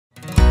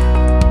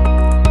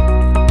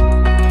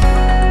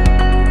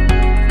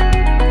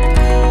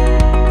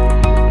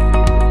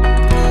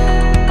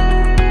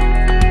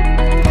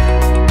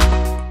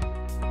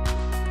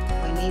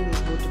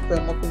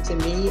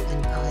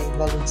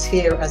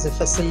volunteer as a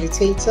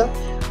facilitator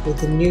with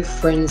the new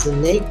Friends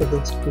and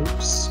Neighbourhood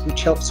groups,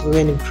 which helps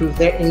women improve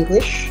their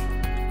English,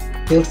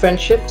 build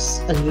friendships,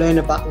 and learn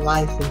about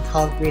life in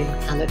Calgary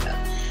and Canada.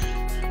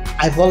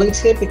 I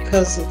volunteer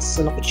because it's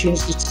an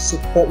opportunity to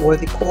support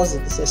worthy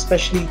causes,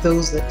 especially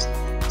those that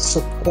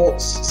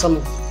support some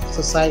of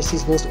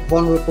society's most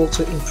vulnerable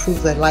to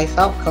improve their life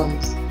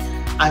outcomes.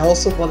 I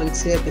also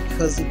volunteer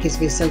because it gives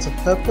me a sense of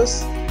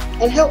purpose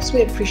and helps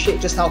me appreciate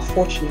just how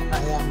fortunate I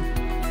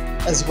am,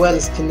 as well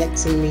as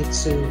connecting me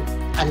to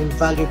an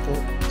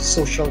invaluable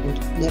social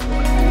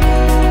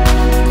network.